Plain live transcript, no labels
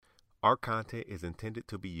Our content is intended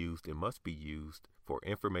to be used and must be used for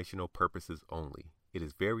informational purposes only. It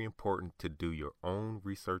is very important to do your own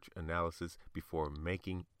research analysis before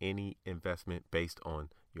making any investment based on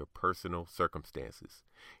your personal circumstances.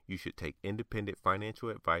 You should take independent financial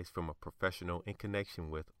advice from a professional in connection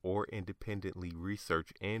with or independently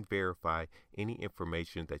research and verify any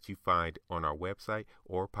information that you find on our website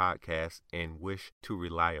or podcast and wish to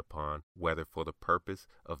rely upon, whether for the purpose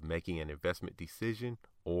of making an investment decision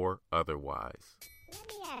or otherwise. Let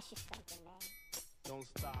me ask you something, man. Don't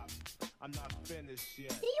stop. I'm not finished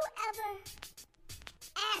yet. Do you ever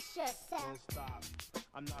ask yourself, Don't stop.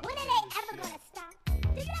 I'm not when are finished they ever yet. gonna stop?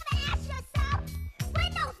 Do you ever ask yourself,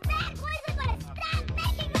 when those bad boys are gonna stop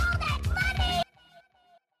making all that money?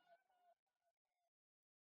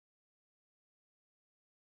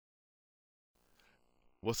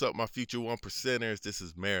 What's up, my future one percenters? This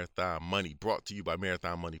is Marathon Money, brought to you by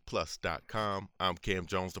MarathonMoneyPlus.com. I'm Cam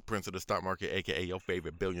Jones, the prince of the stock market, aka your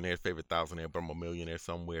favorite billionaire, favorite thousandaire, but I'm a millionaire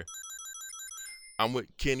somewhere. I'm with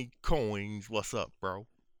Kenny Coins. What's up, bro?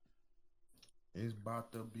 It's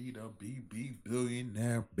about to be the BB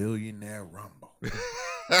billionaire rumble. You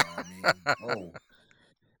know what I mean? Oh,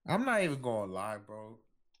 I'm not even gonna lie, bro.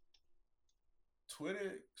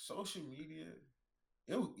 Twitter, social media,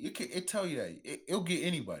 it tell you that it'll get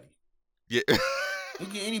anybody. Yeah.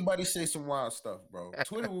 It'll get anybody say some wild stuff, bro.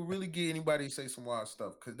 Twitter will really get anybody to say some wild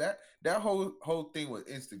stuff because that whole thing was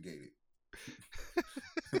instigated.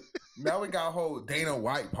 Now we got a whole Dana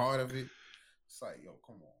White part of it. It's like, yo,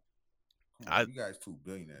 come on, you guys two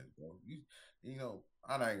billionaires, bro. You know,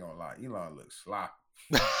 I'm not even gonna lie, Elon looks sloppy.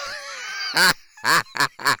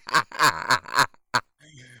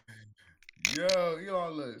 Yo,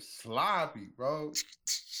 Elon looks sloppy, bro.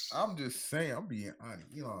 I'm just saying, I'm being honest.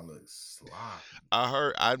 Elon looks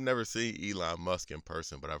sloppy. I've never seen Elon Musk in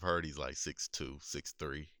person, but I've heard he's like 6'2",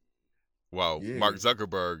 6'3". Wow, Yeah. Mark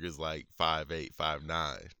Zuckerberg is like 5'8",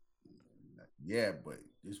 5'9". Yeah, but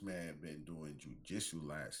this man been doing jujitsu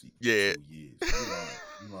last 2 Yeah. years.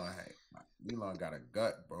 Elon got a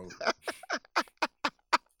gut, bro.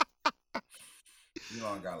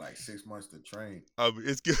 Elon got like 6 months to train.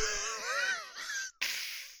 It's good.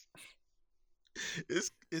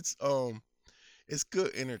 It's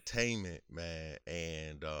good entertainment, man,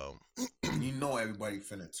 and You know everybody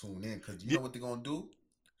finna tune in because you know what they're gonna do?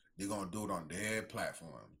 They're gonna do it on their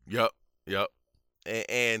platform. Yep,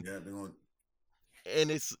 and Yeah, they're gonna.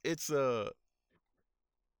 and it's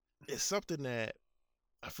something that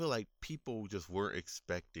I feel like people just weren't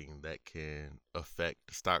expecting that can affect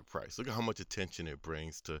the stock price. Look at how much attention it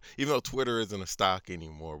brings to, even though Twitter isn't a stock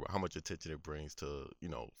anymore, but how much attention it brings to,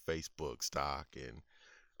 Facebook stock and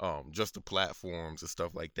just the platforms and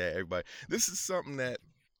stuff like that. Everybody, this is something that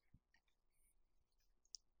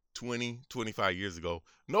 20, 25 years ago,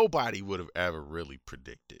 nobody would have ever really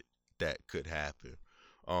predicted that could happen.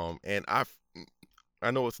 And I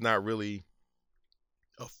know it's not really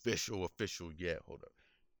official yet. Hold up.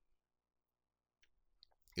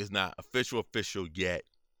 It's not official yet,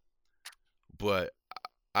 but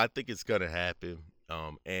I think it's gonna happen.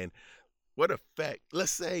 And what effect?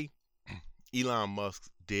 Let's say Elon Musk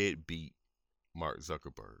did beat Mark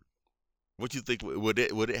Zuckerberg. What you think? Would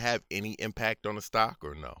it have any impact on the stock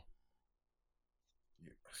or no?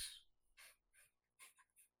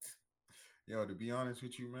 Yo, to be honest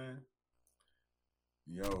with you, man,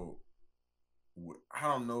 I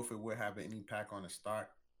don't know if it would have any impact on the stock,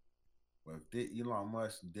 but if Elon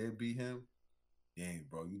Musk did beat him, dang,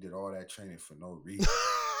 bro, you did all that training for no reason.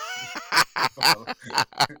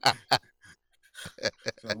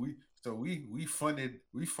 So we funded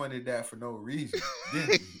that for no reason,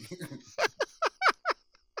 didn't we?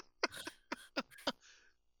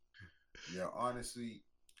 Yeah, honestly,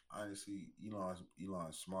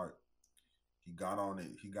 Elon's smart. He got on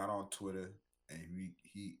it. He got on Twitter, and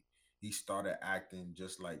he started acting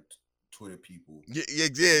just like Twitter people.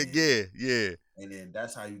 Yeah. And then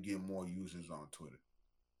that's how you get more users on Twitter.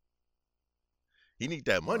 He need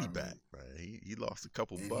that money back, man. He lost a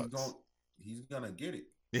couple And bucks. He's gonna get it.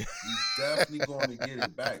 He's definitely going to get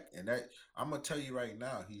it back. And that I'm gonna tell you right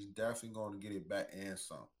now, he's definitely going to get it back and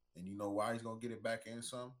some. And you know why he's gonna get it back and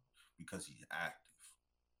some? Because he's active.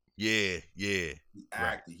 Yeah. He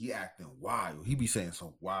active. He acting wild. He be saying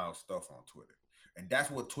some wild stuff on Twitter. And that's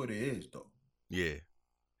what Twitter is, though. Yeah.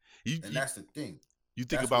 That's the thing. You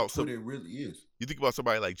think that's about what Twitter really is. You think about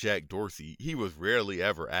somebody like Jack Dorsey. He was rarely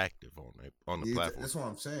ever active on the platform. That's what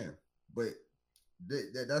I'm saying. But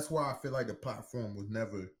that's why I feel like the platform was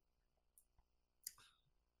never.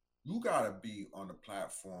 You gotta be on the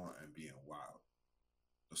platform and being wild.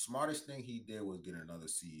 The smartest thing he did was get another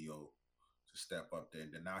CEO to step up there.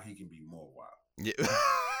 And then now he can be more wild. Yeah.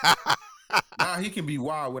 Now he can be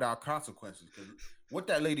wild without consequences. Because what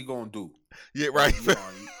that lady gonna do? Yeah, right.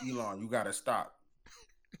 Elon, you gotta stop.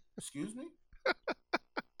 Excuse me?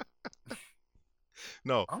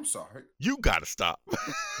 No, I'm sorry. you gotta stop.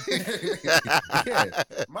 Yeah.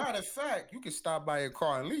 Matter of fact, you can stop by your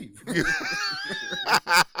car and leave.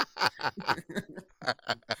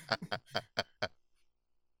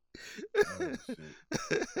 Oh shit.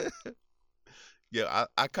 Yeah,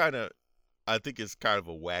 I think it's kind of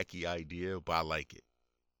a wacky idea, but I like it.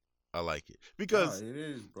 I like it Nah, because it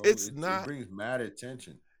is, bro. it's It not. brings mad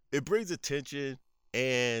attention. It brings attention,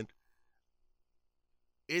 and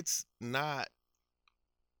it's not.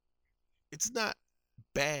 It's not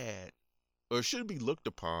bad, or it shouldn't be looked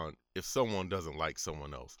upon if someone doesn't like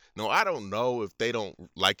someone else. No, I don't know if they don't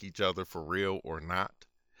like each other for real or not,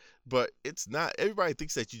 but it's not. Everybody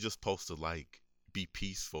thinks that you're just supposed to like be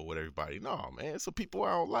peaceful with everybody. No, man, some people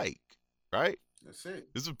I don't like, right? That's it.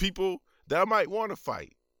 There's some people that I might want to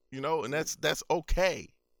fight, and that's okay.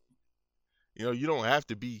 You don't have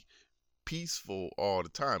to be peaceful all the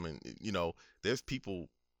time, and there's people,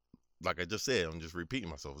 like I just said, I'm just repeating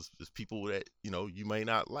myself. There's people that you may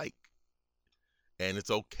not like, and it's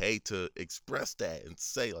okay to express that and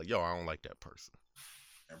say like, "Yo, I don't like that person,"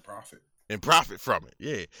 And and profit from it.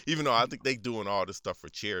 Yeah, even though I think they doing all this stuff for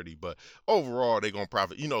charity, but overall they gonna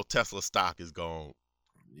profit. Tesla stock is gonna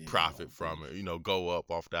profit from it. Go up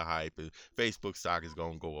off the hype, and Facebook stock is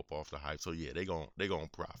gonna go up off the hype. So yeah, they gonna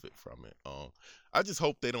profit from it. I just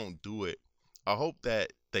hope they don't do it. I hope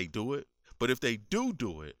that they do it, but if they do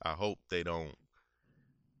it, I hope they don't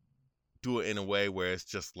do it in a way where it's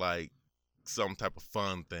just like some type of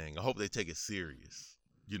fun thing. I hope they take it serious.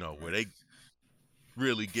 Where they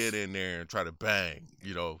really get in there and try to bang.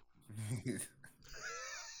 Yo,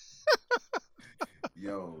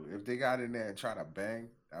 if they got in there and try to bang,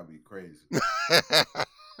 that'd be crazy.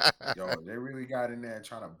 Yo, if they really got in there and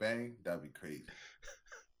trying to bang, that'd be crazy.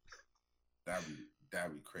 That'd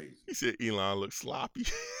be crazy. He said Elon looks sloppy.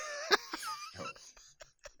 Yo,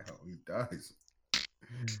 he does.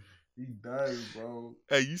 He does, bro.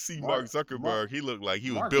 Hey, you see Mark Zuckerberg? He looked like he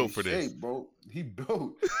was built for this, bro. He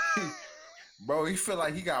built. Bro, he feel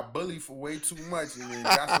like he got bullied for way too much and then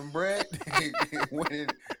got some bread.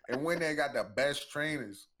 and when they got the best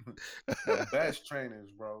trainers. The best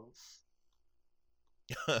trainers, bro.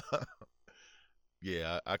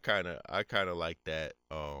 Yeah, I kind of like that.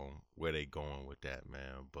 Where they going with that,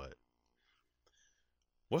 man? But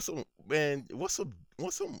what's some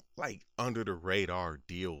like under the radar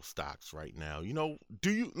deal stocks right now?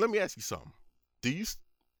 Let me ask you something.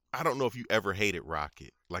 I don't know if you ever hated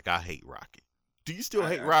Rocket like I hate Rocket. Do you still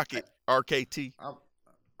hate Rocket, RKT? I'm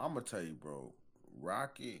gonna tell you, bro.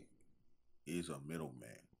 Rocket is a middleman.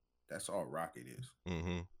 That's all Rocket is.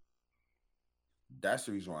 Mm-hmm. That's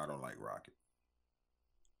the reason why I don't like Rocket.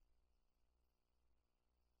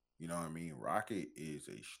 You know what I mean? Rocket is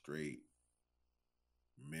a straight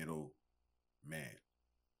middle man.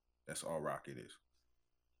 That's all Rocket is.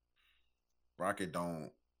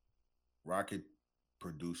 Rocket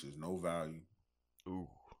produces no value. Ooh.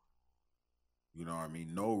 You know what I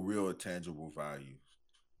mean? No real tangible values.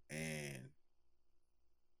 And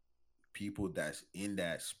people that's in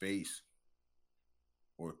that space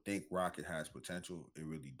or think Rocket has potential, it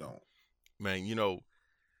really don't. Man,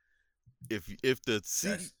 if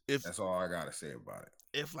that's all I gotta say about it.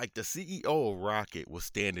 If like the CEO of Rocket was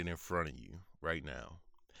standing in front of you right now,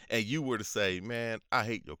 and you were to say, "Man, I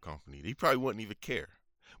hate your company," he probably wouldn't even care.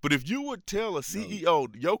 But if you would tell a CEO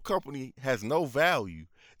your company has no value,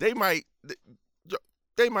 they might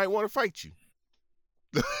want to fight you.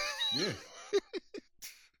 Yeah.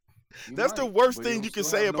 That's the worst thing you can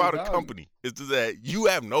say about a company is that you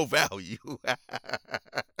have no value.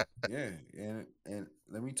 Yeah, and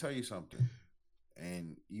let me tell you something.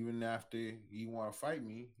 And even after he want to fight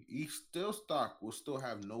me, stock will still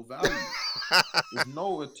have no value. There's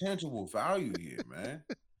no tangible value here, man.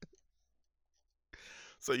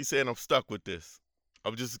 So you saying I'm stuck with this?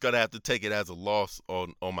 I'm just gonna have to take it as a loss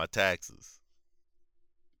on my taxes.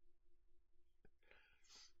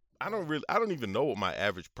 I don't even know what my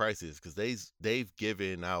average price is because they've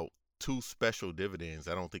given out 2 special dividends.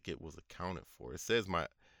 I don't think it was accounted for. It says my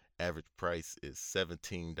average price is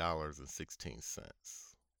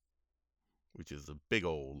 $17.16, which is a big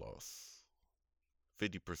old loss,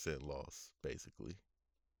 50% loss basically.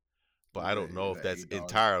 But I don't know if that's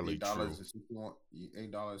entirely true.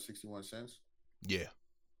 $8.61. Yeah.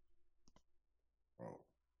 Bro,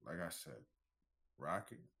 like I said,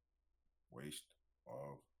 Rocket, waste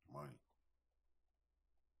of money.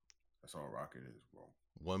 That's all Rocket is, bro.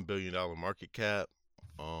 $1 billion market cap.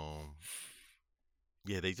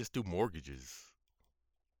 Yeah, they just do mortgages.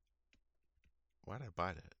 Why'd I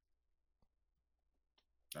buy that?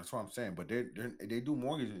 That's what I'm saying. But they do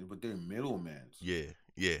mortgages, but they're middlemen. Yeah,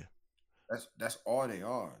 yeah, That's all they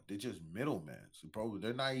are. They're just middlemen, bro.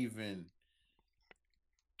 They're not even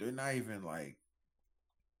like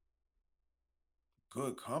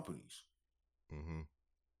good companies. hmm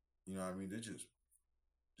You know what I mean? They're just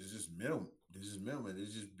middlemen. They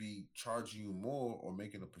just be charging you more or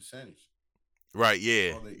making a percentage. right. That's Yeah,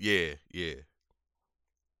 all they yeah, yeah.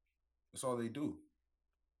 that's all they do.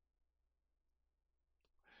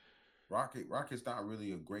 Rocket's not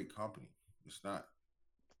really a great company. It's not.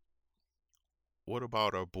 What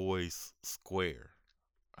about our boys Square?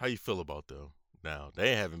 How you feel about them now?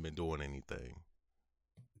 They haven't been doing anything.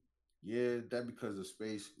 Yeah, that because the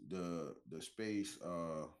space is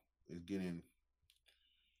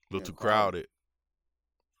A little getting too crowded. crowded.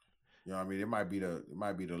 You know what I mean? It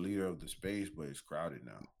might be the leader of the space, but it's crowded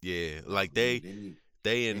now. Yeah, You know, like they they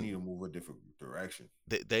they in need to move a different direction.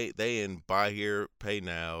 they in buy here pay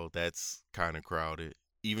now. That's kind of crowded.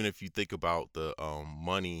 Even if you think about the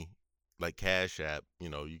money like Cash App,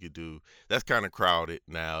 you could do that's kind of crowded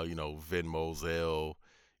now. Venmo, Zelle,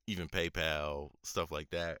 even PayPal, stuff like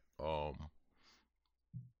that.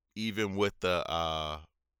 Even with the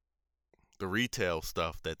retail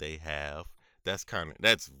stuff that they have, that's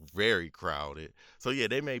very crowded. So yeah,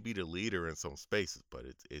 they may be the leader in some spaces, but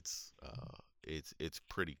it's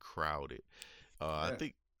pretty crowded. I Yeah.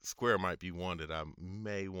 think Square might be one that I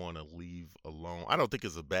may want to leave alone. I don't think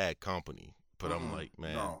it's a bad company, but I'm like,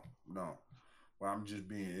 man, No, no. Well, I'm just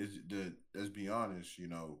being. Let's be honest. You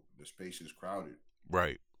know, the space is crowded.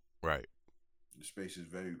 right, right, The space is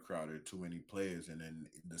very crowded. Too many players, and then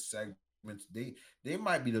the segments they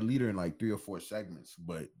might be the leader in like 3 or 4 segments,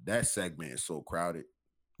 but that segment is so crowded.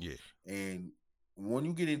 yeah, And when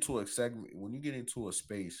you get into a segment, when you get into a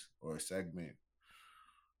space or a segment,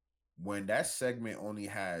 when that segment only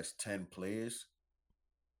has 10 players,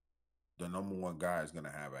 the number one guy is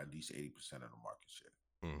gonna have at least 80% of the market share.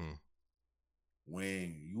 hmm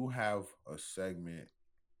When you have a segment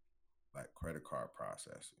like credit card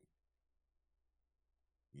processing,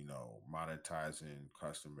 monetizing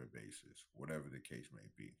customer bases, whatever the case may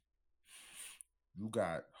be, you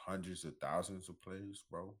got hundreds of thousands of players,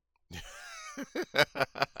 bro.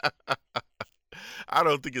 I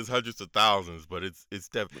don't think it's hundreds of thousands, but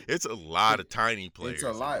But it's a lot it, of tiny it's a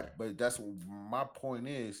players in lot, there. but that's my point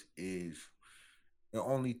is it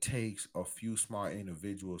only takes a few smart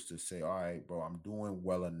individuals to say, all right, bro, I'm doing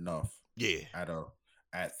well enough Yeah, at a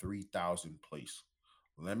at 3,000 place.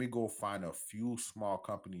 Let me go find a few small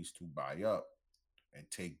companies to buy up and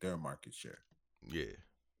take their market share. yeah,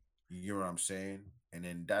 You get what I'm saying? And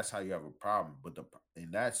then that's how you have a problem. But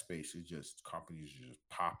in that space, it's just companies are just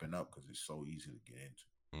popping up because it's so easy to get into.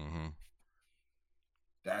 hmm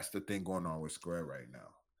That's the thing going on with Square right now.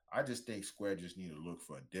 I just think Square just need to look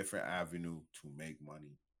for a different avenue to make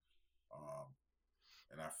money. Um,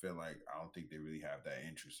 and I feel like I don't think they really have that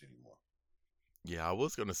interest anymore. yeah. I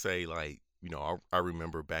was gonna say like I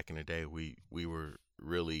remember back in the day we were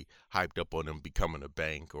really hyped up on them becoming a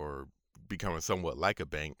bank or becoming somewhat like a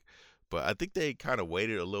bank, but I think they kind of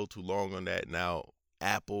waited a little too long on that. Now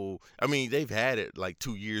Apple, I mean they've had it like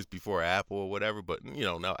 2 years before Apple or whatever, but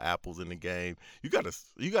now Apple's in the game. You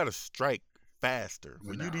gotta strike faster When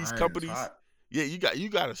when the you these iron is companies. hot, Yeah, you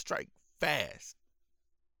gotta strike fast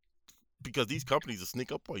because these companies will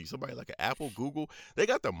sneak up on you. Somebody like an Apple, Google, they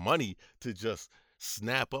got the money to just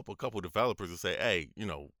snap up a couple developers and say, hey,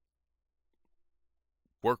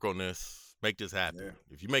 work on this, make this happen. yeah.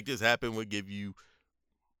 If you make this happen, we'll give you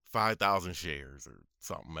 5,000 shares or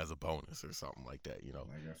something as a bonus or something like that.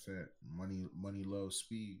 Like I said, money loves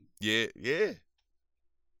speed. Yeah, yeah,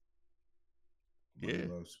 Money yeah.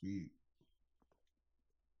 loves speed.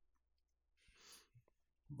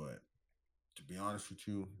 But to be honest with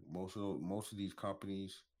you, most of these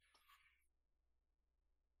companies,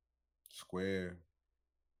 Square,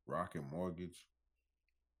 Rocket Mortgage,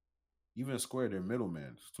 even Square, they're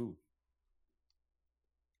middlemen too.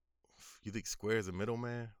 You think Square's a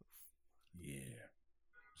middleman? Yeah,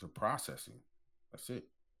 it's a processing. That's it.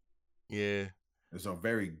 Yeah. It's a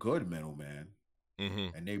very good middleman, Mm-hmm.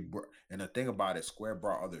 and the thing about it, Square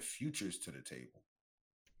brought other futures to the table,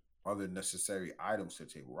 other necessary items to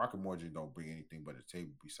the table. Rocket Mortgage don't bring anything but a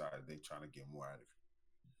table besides they trying to get more out of it.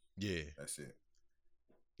 Yeah, That's it.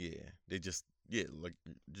 yeah. They just like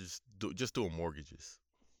just doing mortgages.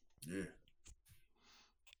 Yeah.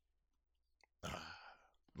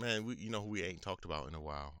 Man, we who we ain't talked about in a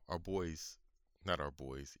while. Our boys Not our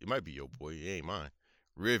boys. It might be your boy. It ain't mine.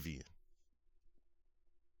 Rivian.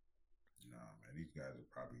 Nah, man, these guys are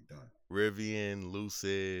probably done. Rivian,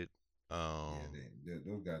 Lucid.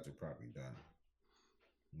 Those guys are probably done.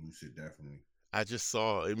 Lucid definitely. I just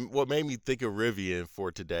saw what made me think of Rivian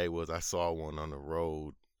for today was I saw one on the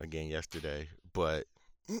road again yesterday. But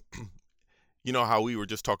you know how we were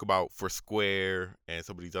just talking about for Square and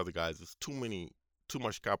some of these other guys, there's too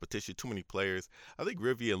much competition, too many players. I think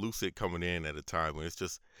Rivian and Lucid coming in at a time when it's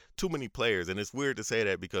just too many players, and it's weird to say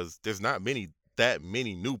that because there's not that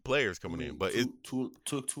many new players coming in, but it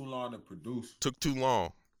took too long to produce. took too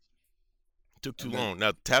long. Took too long.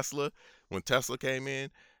 Now when Tesla came in,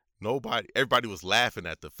 everybody was laughing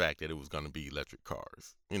at the fact that it was going to be electric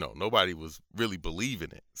cars. You know, nobody was really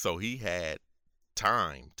believing it. So he had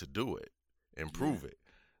time to do it and prove it.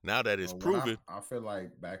 Now that it's proven. I feel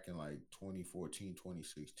like back in like 2014,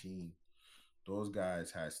 2016, those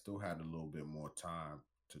guys still had a little bit more time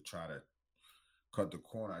to try to cut the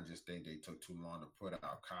corner. I just think they took too long to put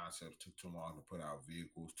out concepts, took too long to put out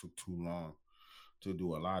vehicles, took too long to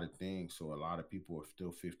do a lot of things. So a lot of people are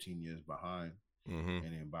still 15 years behind. Mm-hmm.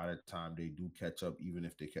 And then by the time they do catch up, even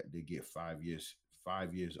if they get 5 years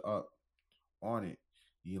up on it,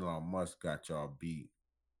 Elon Musk got y'all beat.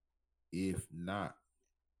 If not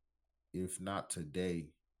today,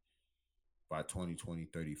 by 2020,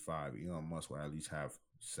 35, Elon Musk will at least have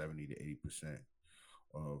 70 to 80%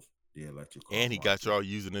 of the electric car And he got y'all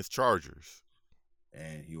using his chargers.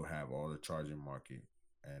 And he'll have all the charging market.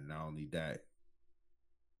 And not only that,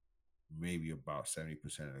 maybe about 70%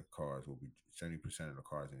 of the cars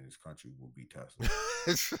in this country will be Tesla.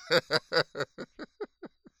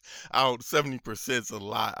 70% is a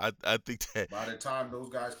lot. I think that by the time those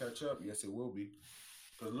guys catch up, yes, it will be.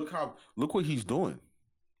 Because look what he's doing.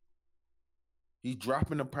 He's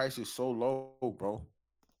dropping the prices so low, bro.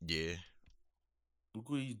 Yeah. Look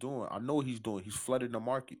what he's doing. I know what he's doing. He's flooding the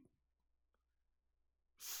market.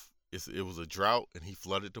 It was a drought, and he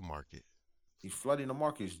flooded the market. He's flooding the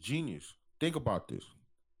market. It's genius. Think about this.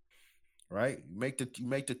 Right? You make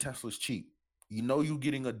the Teslas cheap. You know you're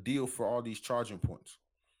getting a deal for all these charging points.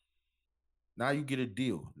 Now you get a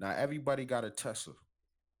deal. Now everybody got a Tesla,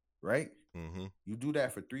 right? Mm-hmm. You do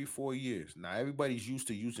that for 3-4 years. Now everybody's used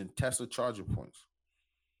to using Tesla charging points.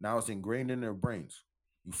 Now it's ingrained in their brains.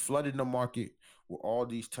 You flooded the market with all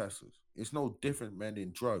these Teslas. It's no different, man,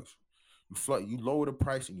 than drugs. You lower the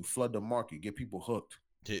price and you flood the market, get people hooked.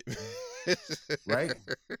 Right?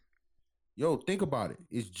 Yo, think about it.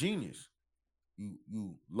 It's genius.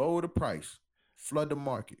 You lower the price, flood the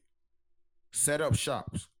market, set up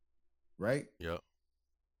shops, right? Yep.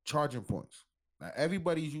 Charging points. Now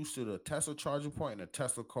everybody's used to the Tesla charging point and a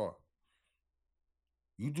Tesla car.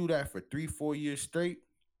 You do that for 3-4 years straight,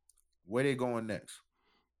 where they going next?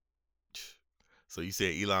 So you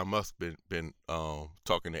said Elon Musk been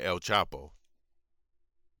talking to El Chapo.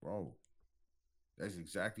 Bro, that's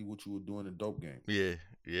exactly what you would do in the dope game. Yeah.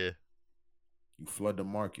 You flood the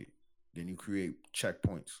market, then you create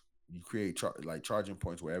checkpoints. You create charging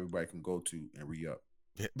points where everybody can go to and re-up.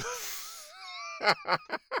 Yeah.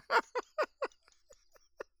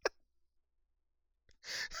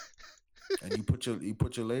 And you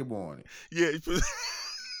put your label on it. Yeah.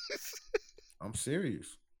 I'm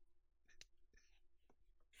serious.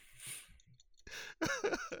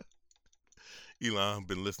 Elon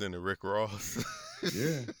been listening to Rick Ross.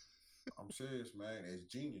 Yeah. I'm serious, man. It's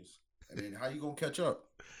genius. And then how you gonna catch up?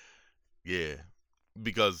 Yeah.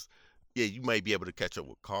 Because you might be able to catch up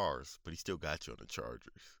with cars, but he still got you on the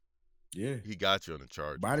Chargers. Yeah. He got you on the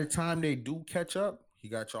Chargers. By the time they do catch up, he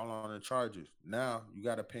got y'all on the Chargers. Now you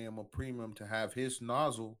got to pay him a premium to have his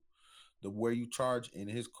nozzle, where you charge in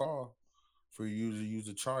his car, for you to use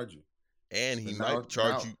the charger. And he might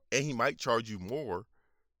charge you. And he might charge you more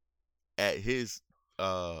at his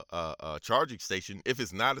charging station if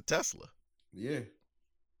it's not a Tesla. Yeah.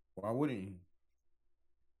 Why wouldn't he?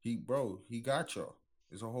 He got y'all.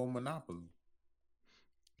 It's a whole monopoly.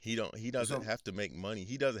 He doesn't have to make money.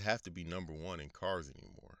 He doesn't have to be number one in cars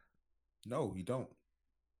anymore. No, he don't.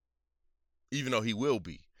 Even though he will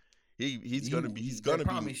be. He's going to be. He's going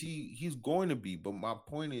to be. But my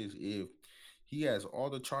point is, if he has all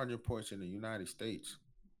the charging points in the United States,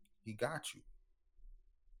 he got you.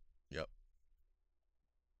 Yep.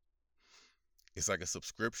 It's like a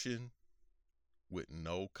subscription with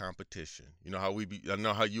no competition. You know how I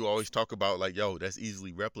know how you always talk about like, yo, that's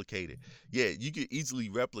easily replicated. Yeah, you could easily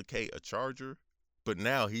replicate a charger, but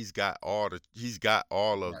now he's got all of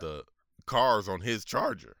the cars on his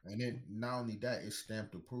charger. And then not only that, it's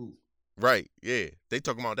stamped approved. Right, yeah. They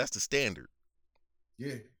talking about that's the standard.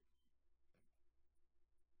 Yeah.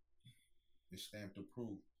 It's stamped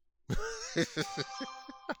approved.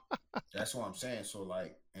 That's what I'm saying. So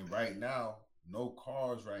like, and right now, no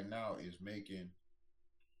cars right now is making.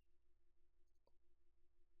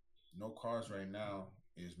 No cars right now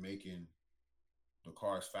is making the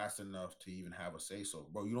cars fast enough to even have a say so.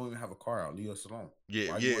 Bro, you don't even have a car out. Leave us alone. Yeah,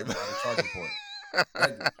 Why are you yeah. worrying about a charging point?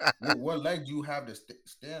 Like, what leg do you have to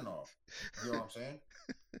stand off? You know what I'm saying?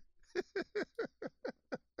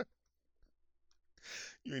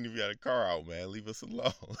 You ain't even got a car out, man. Leave us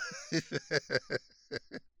alone.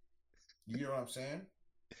 You hear what I'm saying?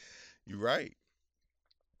 You're right.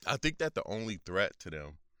 I think that the only threat to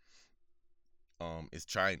them is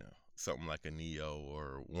China. Something like a Neo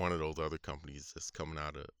or one of those other companies that's coming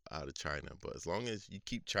out of China. But as long as you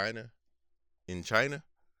keep China in China,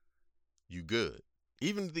 you good.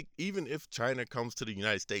 Even if China comes to the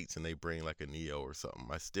United States and they bring like a Neo or something,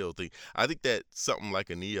 I think that something like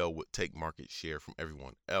a Neo would take market share from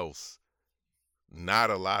everyone else. Not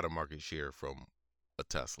a lot of market share from a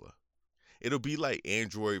Tesla. It'll be like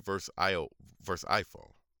Android versus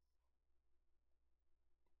iPhone.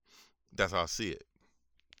 That's how I see it.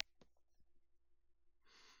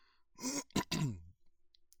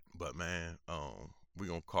 But man, we're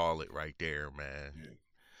gonna call it right there, man. Yeah.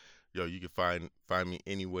 Yo, you can find me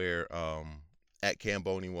anywhere at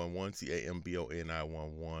Camboni11,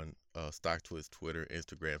 CAMBONI11, StockTwist, Twitter,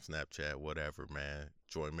 Instagram, Snapchat, whatever, man.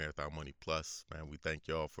 Join Marathon Money Plus, man. We thank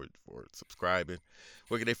y'all for subscribing.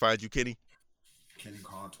 Where can they find you, Kenny? Kenny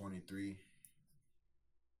Con 23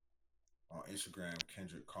 on Instagram,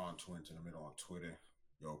 Kendrick Con Twins in the middle on Twitter.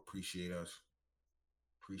 Yo, appreciate us.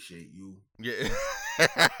 Appreciate you. Yeah.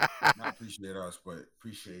 Not appreciate us, but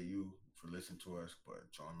appreciate you for listening to us. But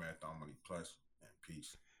join Marathon Money Plus and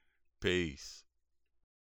peace. Peace.